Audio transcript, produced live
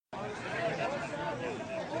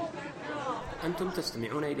أنتم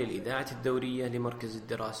تستمعون إلى الإذاعة الدورية لمركز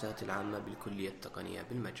الدراسات العامة بالكلية التقنية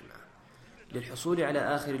بالمجمع. للحصول على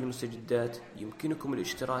آخر المستجدات يمكنكم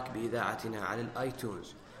الاشتراك بإذاعتنا على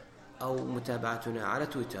الآيتونز أو متابعتنا على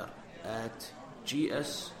تويتر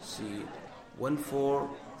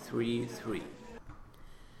 @GSC1433.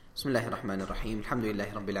 بسم الله الرحمن الرحيم. الحمد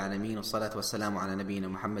لله رب العالمين، والصلاة والسلام على نبينا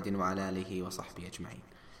محمد وعلى آله وصحبه أجمعين.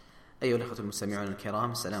 أيها الأخوة المستمعون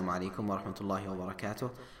الكرام، السلام عليكم ورحمة الله وبركاته،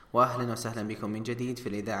 وأهلا وسهلا بكم من جديد في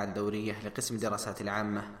الإذاعة الدورية لقسم الدراسات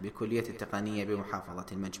العامة بكلية التقنية بمحافظة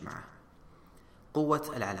المجمعة.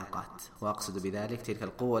 قوة العلاقات، وأقصد بذلك تلك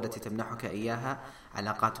القوة التي تمنحك إياها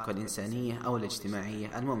علاقاتك الإنسانية أو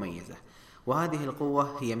الاجتماعية المميزة، وهذه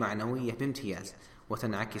القوة هي معنوية بامتياز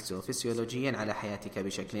وتنعكس فسيولوجيا على حياتك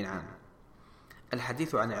بشكل عام.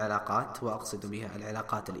 الحديث عن العلاقات، وأقصد بها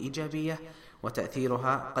العلاقات الإيجابية،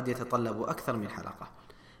 وتأثيرها قد يتطلب أكثر من حلقة،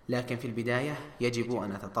 لكن في البداية يجب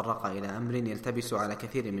أن نتطرق إلى أمر يلتبس على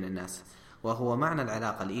كثير من الناس، وهو معنى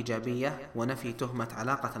العلاقة الإيجابية ونفي تهمة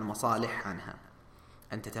علاقة المصالح عنها.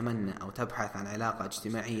 أن تتمنى أو تبحث عن علاقة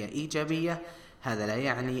اجتماعية إيجابية، هذا لا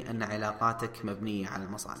يعني أن علاقاتك مبنية على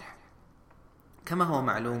المصالح. كما هو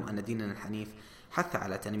معلوم أن ديننا الحنيف حث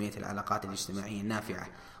على تنمية العلاقات الاجتماعية النافعة،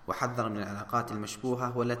 وحذر من العلاقات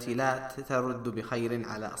المشبوهة والتي لا ترد بخير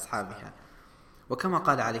على أصحابها. وكما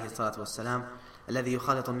قال عليه الصلاة والسلام: الذي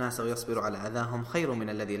يخالط الناس ويصبر على أذاهم خير من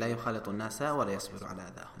الذي لا يخالط الناس ولا يصبر على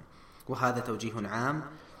أذاهم. وهذا توجيه عام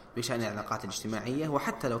بشأن العلاقات الاجتماعية،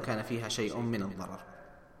 وحتى لو كان فيها شيء من الضرر.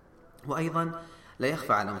 وأيضا لا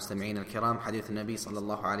يخفى على مستمعين الكرام حديث النبي صلى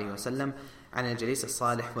الله عليه وسلم عن الجليس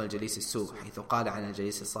الصالح والجليس السوء، حيث قال عن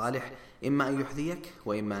الجليس الصالح: إما أن يحذيك،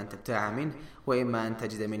 وإما أن تبتاع منه، وإما أن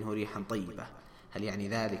تجد منه ريحا طيبة. هل يعني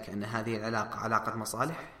ذلك أن هذه العلاقة علاقة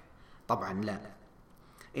مصالح؟ طبعا لا.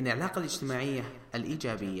 إن العلاقة الاجتماعية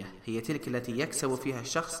الإيجابية هي تلك التي يكسب فيها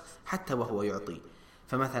الشخص حتى وهو يعطي.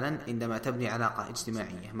 فمثلا عندما تبني علاقة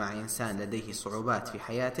اجتماعية مع إنسان لديه صعوبات في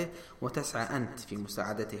حياته، وتسعى أنت في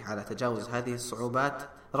مساعدته على تجاوز هذه الصعوبات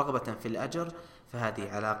رغبة في الأجر،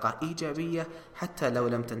 فهذه علاقة إيجابية حتى لو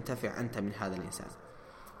لم تنتفع أنت من هذا الإنسان.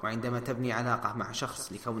 وعندما تبني علاقة مع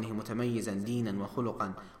شخص لكونه متميزا دينا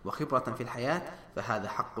وخلقا وخبرة في الحياة، فهذا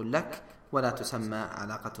حق لك، ولا تسمى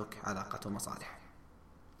علاقتك علاقة مصالح.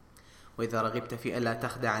 وإذا رغبت في ألا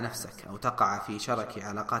تخدع نفسك أو تقع في شرك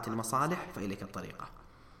علاقات المصالح، فإليك الطريقة.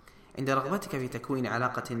 عند رغبتك في تكوين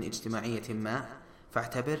علاقة اجتماعية ما،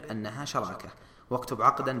 فاعتبر أنها شراكة، واكتب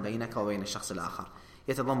عقدا بينك وبين الشخص الآخر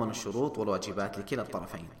يتضمن الشروط والواجبات لكلا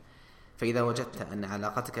الطرفين. فإذا وجدت أن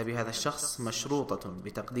علاقتك بهذا الشخص مشروطة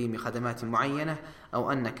بتقديم خدمات معينة،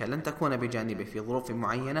 أو أنك لن تكون بجانبه في ظروف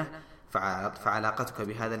معينة، فعلاقتك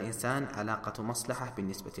بهذا الإنسان علاقة مصلحة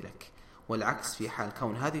بالنسبة لك. والعكس في حال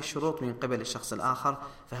كون هذه الشروط من قبل الشخص الآخر،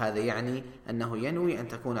 فهذا يعني أنه ينوي أن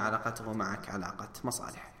تكون علاقته معك علاقة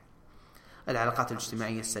مصالح. العلاقات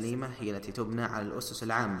الاجتماعية السليمة هي التي تبنى على الأسس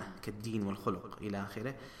العامة كالدين والخلق إلى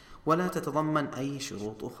آخره، ولا تتضمن أي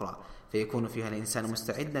شروط أخرى، فيكون فيها الإنسان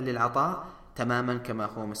مستعدا للعطاء تماما كما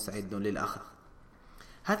هو مستعد للأخذ.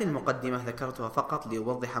 هذه المقدمة ذكرتها فقط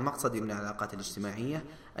لأوضح مقصدي من العلاقات الاجتماعية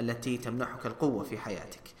التي تمنحك القوة في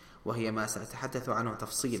حياتك، وهي ما سأتحدث عنه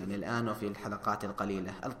تفصيلا الآن وفي الحلقات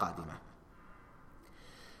القليلة القادمة.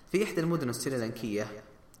 في إحدى المدن السريلانكية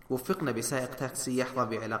وفقنا بسائق تاكسي يحظى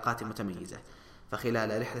بعلاقات متميزة،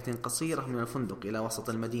 فخلال رحلة قصيرة من الفندق إلى وسط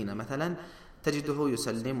المدينة مثلا، تجده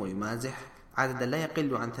يسلم ويمازح عددا لا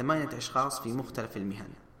يقل عن 8 أشخاص في مختلف المهن،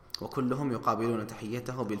 وكلهم يقابلون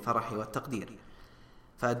تحيته بالفرح والتقدير.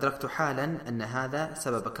 فأدركت حالا أن هذا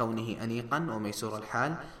سبب كونه أنيقا وميسور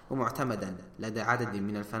الحال ومعتمدا لدى عدد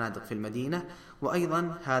من الفنادق في المدينة،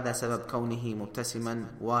 وأيضا هذا سبب كونه مبتسما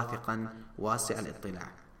واثقا واسع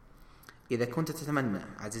الاطلاع. إذا كنت تتمنى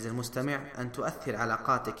عزيزي المستمع أن تؤثر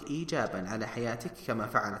علاقاتك إيجابا على حياتك كما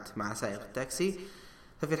فعلت مع سائق التاكسي،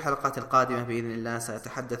 ففي الحلقات القادمة بإذن الله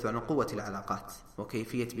سأتحدث عن قوة العلاقات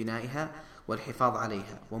وكيفية بنائها والحفاظ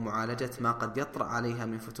عليها، ومعالجة ما قد يطرأ عليها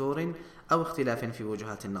من فتور أو اختلاف في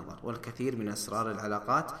وجهات النظر، والكثير من أسرار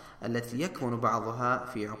العلاقات التي يكمن بعضها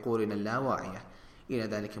في عقولنا اللاواعية. إلى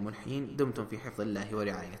ذلك الحين دمتم في حفظ الله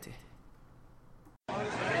ورعايته.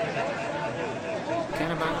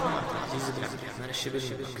 كان معنا عزيز بن عبد الرحمن الشبلي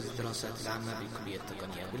من مركز الدراسات العامة بالكلية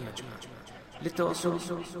التقنية بالمجمع. للتواصل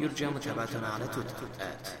يرجى متابعتنا على تويتر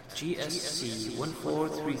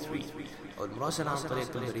 @GSC1433 أو المراسلة عن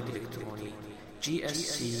طريق البريد الإلكتروني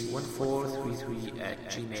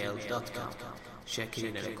GSC1433@gmail.com.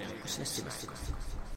 شاكرين لكم حسن استماعكم.